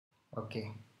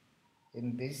Okay,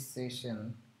 in this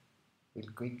session,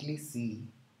 we'll quickly see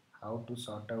how to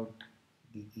sort out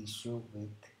the issue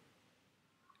with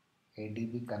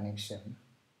ADB connection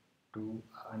to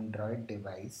Android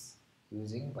device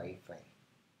using Wi-Fi.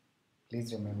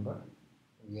 Please remember,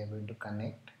 we are going to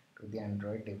connect to the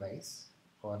Android device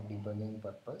for debugging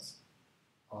purpose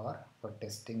or for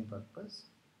testing purpose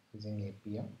using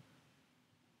APM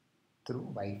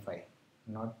through Wi-Fi,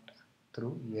 not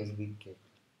through USB cable.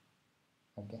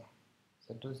 Okay.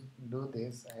 So to do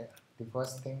this, the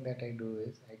first thing that I do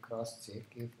is I cross check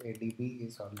if ADB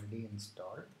is already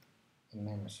installed in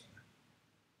my machine.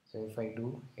 So if I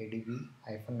do ADB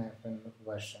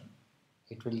version,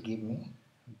 it will give me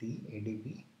the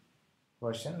ADB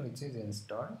version which is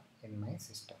installed in my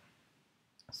system.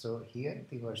 So here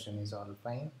the version is all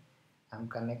fine. I'm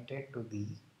connected to the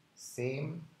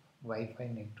same Wi-Fi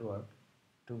network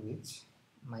to which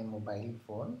my mobile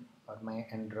phone or my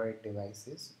Android device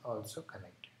is also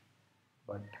connected.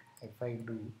 But if I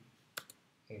do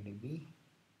ADB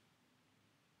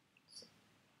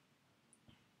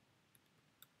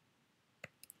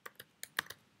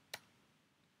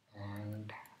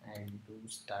and I do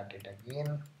start it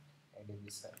again,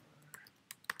 ADB server.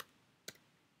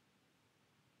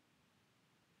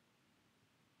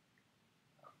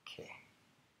 Okay,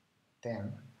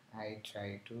 then I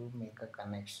try to make a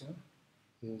connection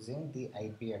using the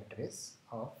IP address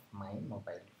of my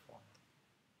mobile phone.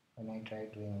 When I try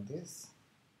doing this,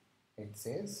 it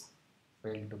says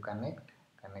failed to connect,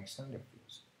 connection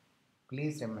refused.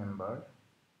 Please remember,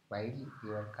 while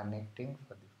you are connecting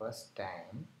for the first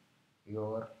time,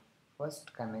 your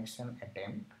first connection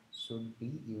attempt should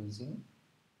be using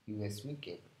USB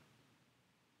cable.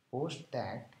 Post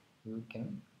that, you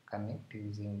can connect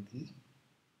using the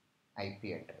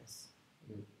IP address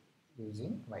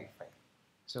using Wi-Fi.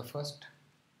 So first,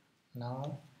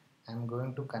 now I'm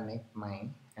going to connect my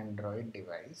Android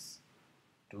device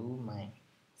to my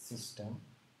system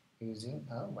using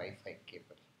a Wi-Fi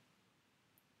cable.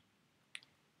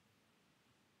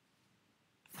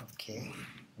 Okay,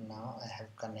 now I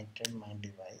have connected my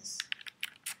device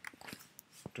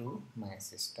to my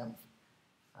system.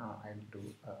 I'll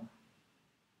do a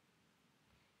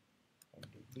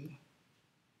ADB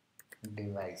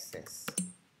devices.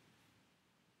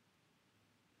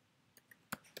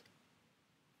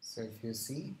 So if you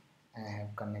see, I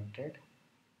have connected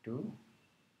to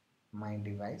my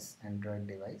device, Android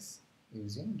device,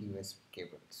 using USB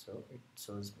cable. So it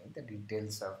shows me the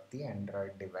details of the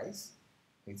Android device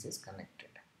which is connected.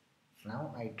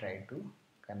 Now I try to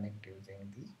connect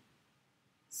using the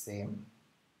same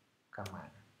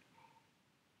command.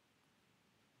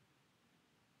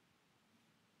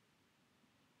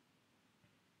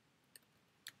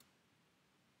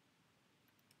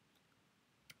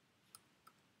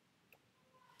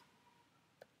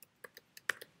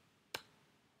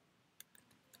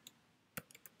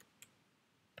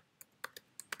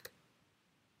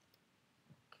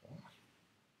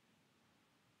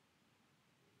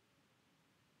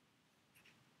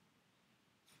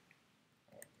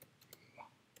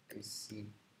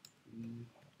 TCP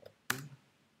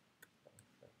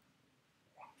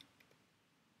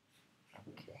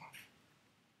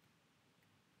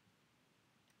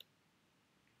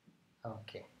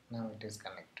okay, now it is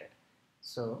connected.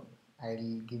 So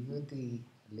I'll give you the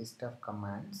list of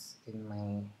commands in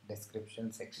my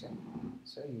description section,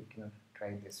 so you can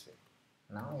try this way.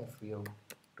 Now if you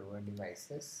do a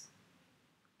devices,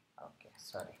 okay,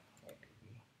 sorry, ADB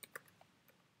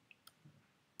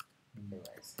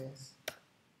devices,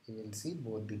 you will see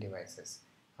both the devices.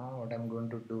 Now what I'm going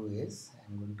to do is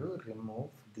I'm going to remove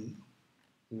the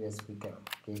USB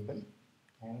cable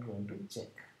and going to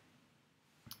check.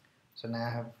 So now I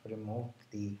have removed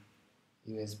the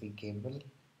USB cable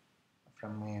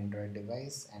from my Android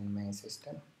device and my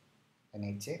system. When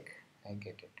I check, I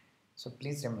get it. So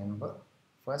please remember,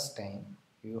 first time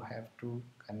you have to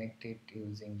connect it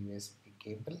using USB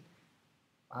cable.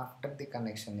 After the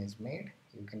connection is made,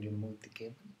 you can remove the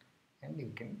cable and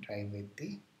you can try with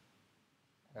the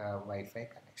Wi-Fi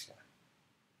connection.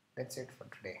 That's it for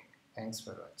today. Thanks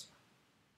for watching.